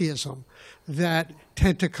 vigilantism, that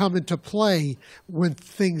tend to come into play when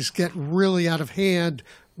things get really out of hand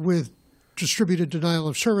with distributed denial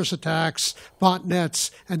of service attacks,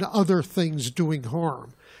 botnets, and other things doing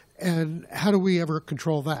harm. And how do we ever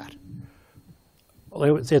control that?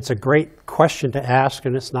 Well, it's a great question to ask,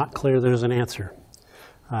 and it's not clear there's an answer.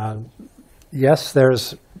 Yes,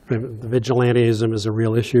 the vigilantism is a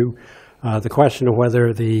real issue. The question of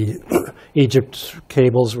whether the Egypt's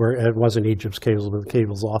cables it wasn't Egypt's cables, but the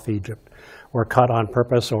cables off Egypt, were cut on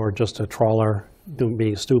purpose or just a trawler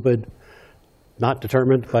being stupid, not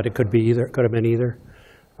determined, but it could be either. It could have been either.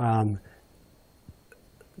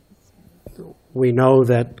 We know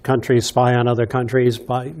that countries spy on other countries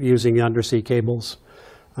by using the undersea cables.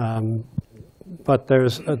 But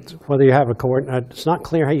whether you have it's not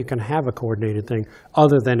clear how you can have a coordinated thing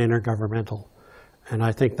other than intergovernmental. And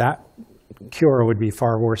I think that cure would be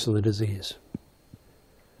far worse than the disease.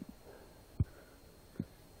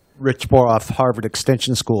 Rich Boroff, Harvard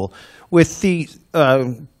Extension School. With the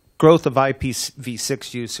growth of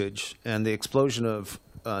IPv6 usage and the explosion of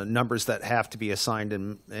numbers that have to be assigned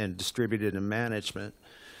and distributed in management,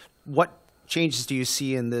 what changes do you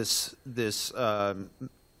see in this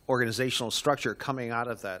organizational structure coming out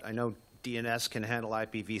of that? I know DNS can handle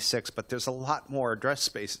IPv6, but there's a lot more address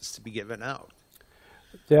spaces to be given out.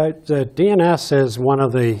 The DNS is one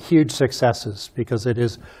of the huge successes because it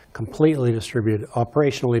is completely distributed,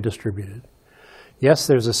 operationally distributed. Yes,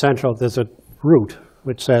 there's a route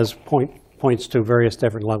which says points to various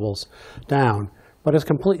different levels down, but it's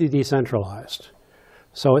completely decentralized.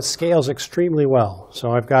 So it scales extremely well.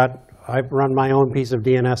 So I run my own piece of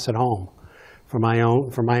DNS at home for my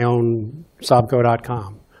own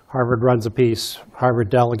Sobco.com. Harvard runs a piece. Harvard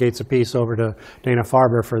delegates a piece over to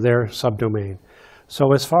Dana-Farber for their subdomain.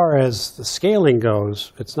 So as far as the scaling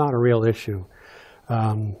goes, it's not a real issue.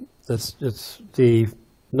 It's the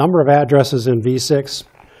number of addresses in v6.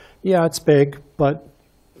 Yeah, it's big, but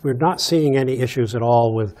we're not seeing any issues at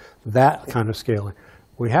all with that kind of scaling.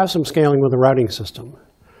 We have some scaling with the routing system.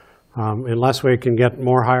 Unless we can get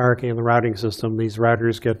more hierarchy in the routing system, these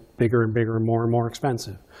routers get bigger and bigger and more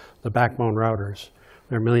expensive, the backbone routers.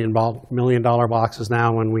 They're $1 million boxes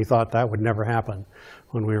now, when we thought that would never happen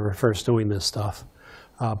when we were first doing this stuff.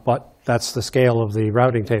 But that's the scale of the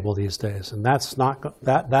routing table these days, and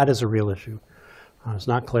that is a real issue. It's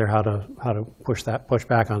not clear how to push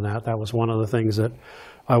back on that. That was one of the things that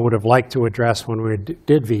I would have liked to address when we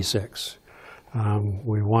did v6.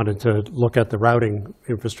 We wanted to look at the routing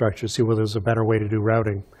infrastructure, see whether there's a better way to do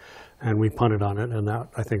routing, and we punted on it, and that,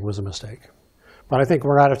 I think, was a mistake. But I think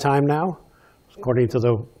we're out of time now, according to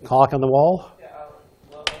the clock on the wall. Yeah,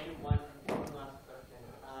 well, maybe one last question.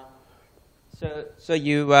 So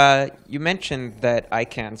you mentioned that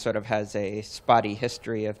ICANN sort of has a spotty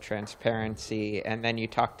history of transparency, and then you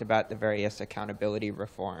talked about the various accountability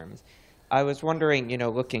reforms. I was wondering,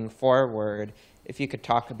 looking forward, if you could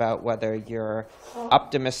talk about whether you're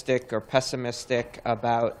optimistic or pessimistic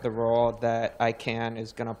about the role that ICANN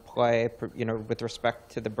is going to play, with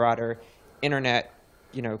respect to the broader internet,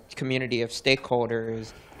 community of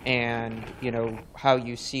stakeholders, and how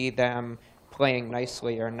you see them playing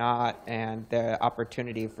nicely or not, and the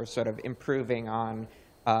opportunity for sort of improving on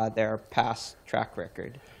their past track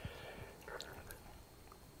record.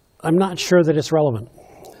 I'm not sure that it's relevant.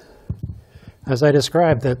 As I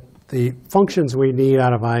described, that the functions we need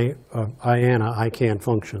out of IANA, ICANN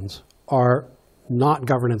functions, are not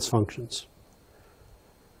governance functions.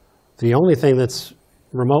 The only thing that's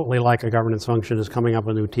remotely like a governance function is coming up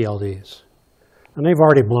with new TLDs. And they've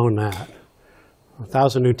already blown that.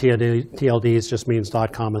 1,000 new TLDs just means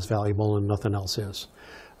 .com is valuable and nothing else is.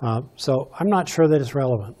 So I'm not sure that it's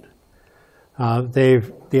relevant.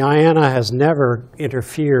 The IANA has never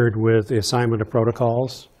interfered with the assignment of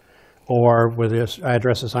protocols or with this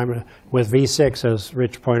address assignment. With V6, as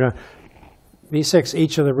Rich pointed out, V6,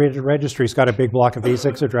 each of the registries got a big block of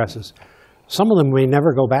V6 addresses. Some of them may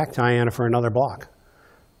never go back to IANA for another block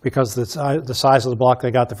because the size of the block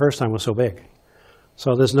they got the first time was so big.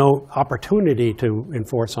 So there's no opportunity to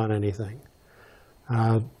enforce on anything.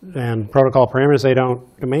 And protocol parameters,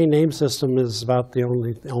 domain name system is about the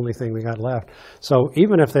only thing we got left. So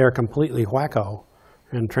even if they're completely wacko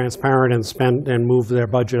and transparent and move their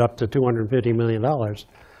budget up to $250 million,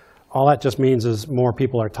 all that just means is more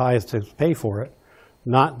people are tithed to pay for it,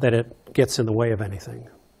 not that it gets in the way of anything.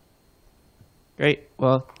 Great.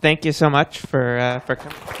 Well, thank you so much for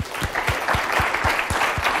coming.